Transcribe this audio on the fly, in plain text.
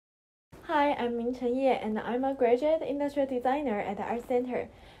Hi, I'm Mingchen Ye, and I'm a graduate industrial designer at the ArtCenter.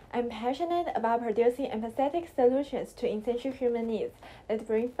 I'm passionate about producing empathetic solutions to essential human needs that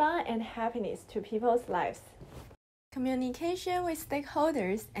bring fun and happiness to people's lives. Communication with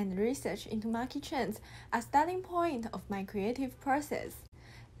stakeholders and research into market trends are starting point of my creative process.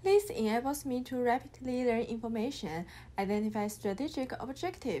 This enables me to rapidly learn information, identify strategic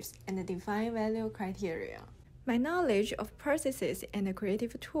objectives, and define value criteria. My knowledge of processes and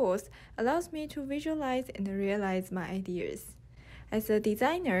creative tools allows me to visualize and realize my ideas. As a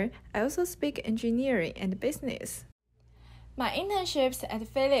designer, I also speak engineering and business. My internships at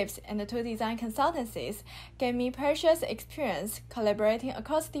Philips and two design consultancies gave me precious experience collaborating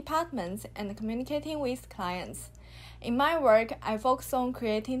across departments and communicating with clients. In my work, I focus on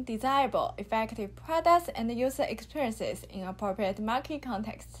creating desirable, effective products and user experiences in appropriate market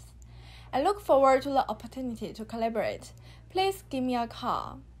contexts. I look forward to the opportunity to collaborate. Please give me a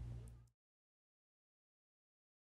call.